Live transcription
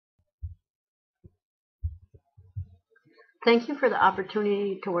Thank you for the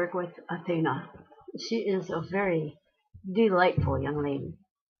opportunity to work with Athena. She is a very delightful young lady.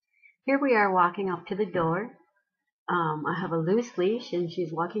 Here we are walking up to the door. I have a loose leash and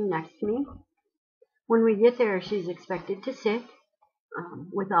she's walking next to me. When we get there, she's expected to sit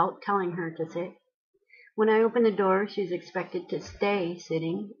without telling her to sit. When I open the door, she's expected to stay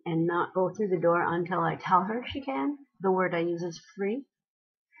sitting and not go through the door until I tell her she can. The word I use is free.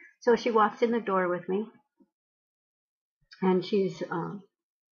 So she walks in the door with me and she's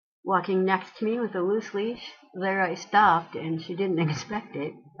walking next to me with a loose leash. There I stopped, and she didn't expect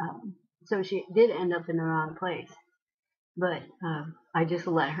it. So she did end up in the wrong place. But I just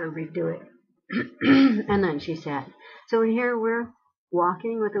let her redo it. And then she sat. So here we're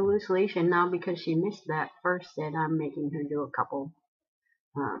walking with a loose leash, and now because she missed that first sit, I'm making her do a couple.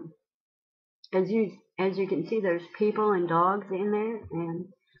 Um, as you can see, there's people and dogs in there, and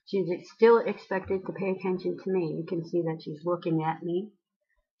she's still expected to pay attention to me. You can see that she's looking at me.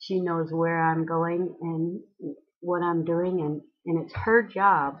 She knows where I'm going and what I'm doing, and it's her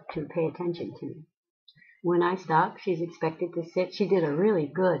job to pay attention to me. When I stop, she's expected to sit. She did a really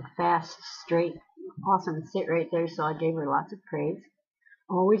good, fast, straight, awesome sit right there, so I gave her lots of praise.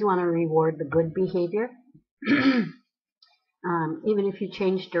 Always want to reward the good behavior. Even if you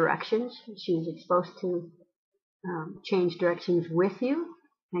change directions, she's supposed to change directions with you.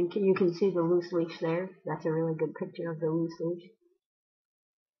 And you can see the loose leash there. That's a really good picture of the loose leash.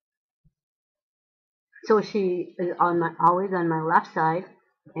 So she is always on my left side,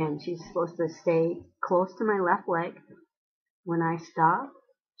 and she's supposed to stay close to my left leg. When I stop,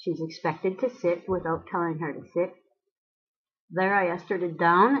 she's expected to sit without telling her to sit. There I asked her to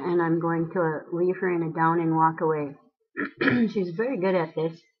down, and I'm going to leave her in a down and walk away. She's very good at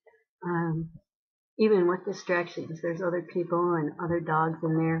this, even with distractions. There's other people and other dogs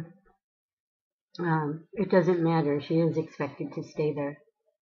in there. It doesn't matter. She is expected to stay there.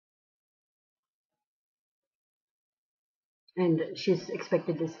 And she's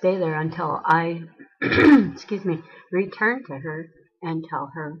expected to stay there until I, excuse me, return to her and tell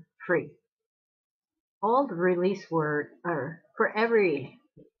her free. All the release word, or for every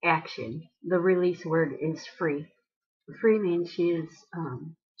action, the release word is free. Free means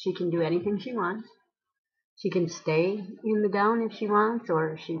she can do anything she wants. She can stay in the down if she wants,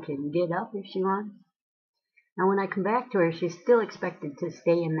 or she can get up if she wants. Now when I come back to her, she's still expected to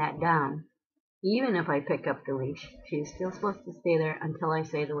stay in that down. Even if I pick up the leash, she's still supposed to stay there until I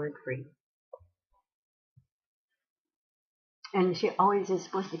say the word free. And she always is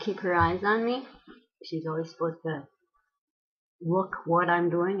supposed to keep her eyes on me. She's always supposed to look what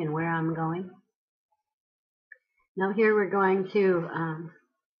I'm doing and where I'm going. Now here we're going to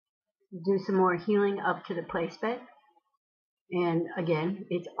do some more healing up to the place bed. And again,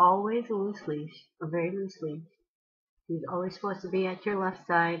 it's always a loose leash, a very loose leash. She's always supposed to be at your left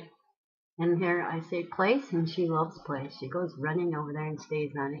side. And here I say place, and she loves place. She goes running over there and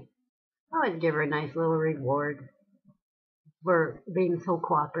stays on it. I always give her a nice little reward for being so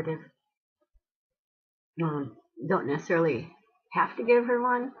cooperative. Don't necessarily have to give her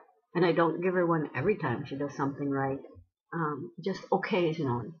one, and I don't give her one every time she does something right. Just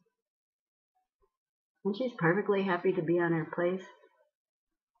occasionally. And she's perfectly happy to be on her place.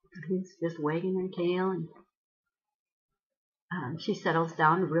 She's just wagging her tail, and she settles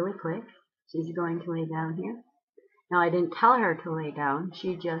down really quick. She's going to lay down here. Now, I didn't tell her to lay down.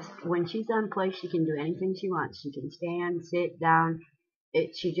 She just, when she's on place, she can do anything she wants. She can stand, sit down.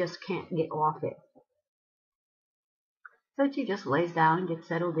 She just can't get off it. So she just lays down, gets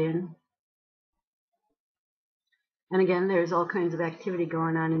settled in. And again, there's all kinds of activity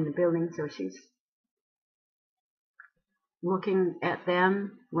going on in the building, so she's looking at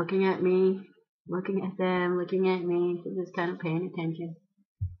them, looking at me, looking at them, looking at me. She's just kind of paying attention.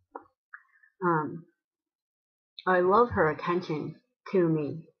 I love her attention to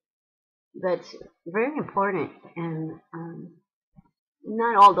me. That's very important, and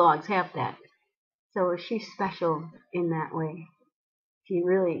not all dogs have that. So she's special in that way. She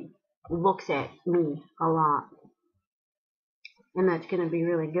really looks at me a lot. And that's going to be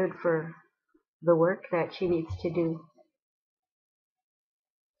really good for the work that she needs to do.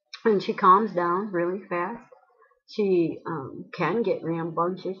 And she calms down really fast. She can get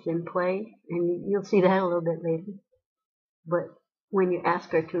rambunctious and play, and you'll see that a little bit later. But when you ask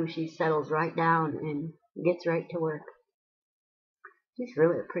her to, she settles right down and gets right to work. She's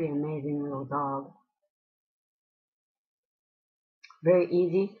really a pretty amazing little dog. Very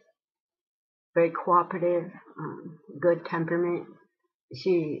easy, very cooperative, good temperament.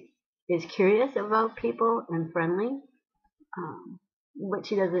 She is curious about people and friendly, but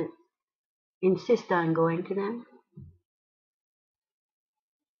she doesn't insist on going to them.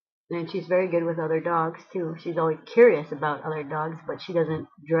 And she's very good with other dogs too. She's always curious about other dogs, but she doesn't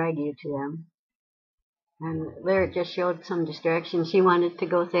drag you to them. And there it just showed some distraction. She wanted to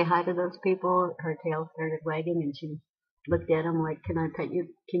go say hi to those people. Her tail started wagging and she looked at them like, can I pet you?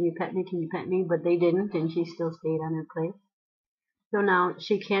 Can you pet me? Can you pet me? But they didn't, and she still stayed on her place. So now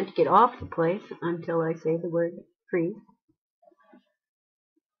she can't get off the place until I say the word freeze.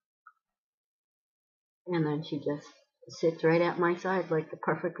 And then she just sits right at my side like the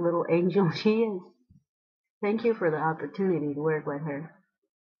perfect little angel she is. Thank you for the opportunity to work with her.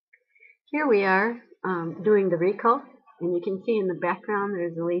 Here we are doing the recall, and you can see in the background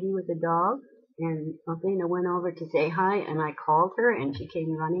there's a lady with a dog, and Athena went over to say hi, and I called her, and she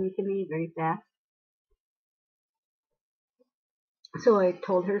came running to me very fast. So I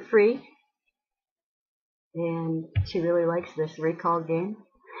told her free, and she really likes this recall game.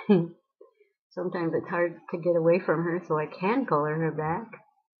 Sometimes it's hard to get away from her, so I can call her back.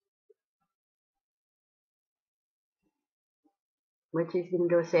 But she's going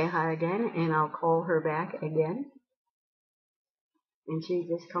to go say hi again, and I'll call her back again. And she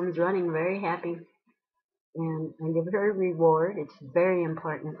just comes running very happy. And I give her a reward. It's very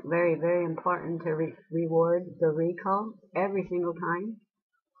important, very, very important to reward the recall every single time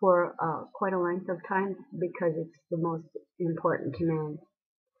for quite a length of time because it's the most important command.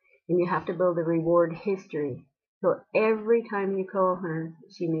 And you have to build a reward history. So every time you call her,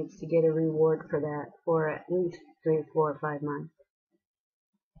 she needs to get a reward for that for at least 3, 4, 5 months.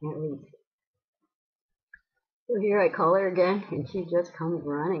 At least. So here I call her again, and she just comes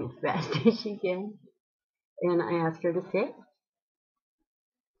running as fast as she can. And I ask her to sit.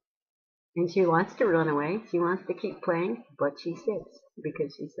 And she wants to run away. She wants to keep playing, but she sits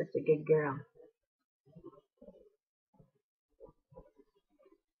because she's such a good girl.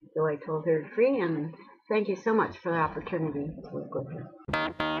 So I told her free, and thank you so much for the opportunity to work with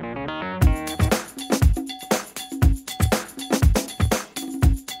her.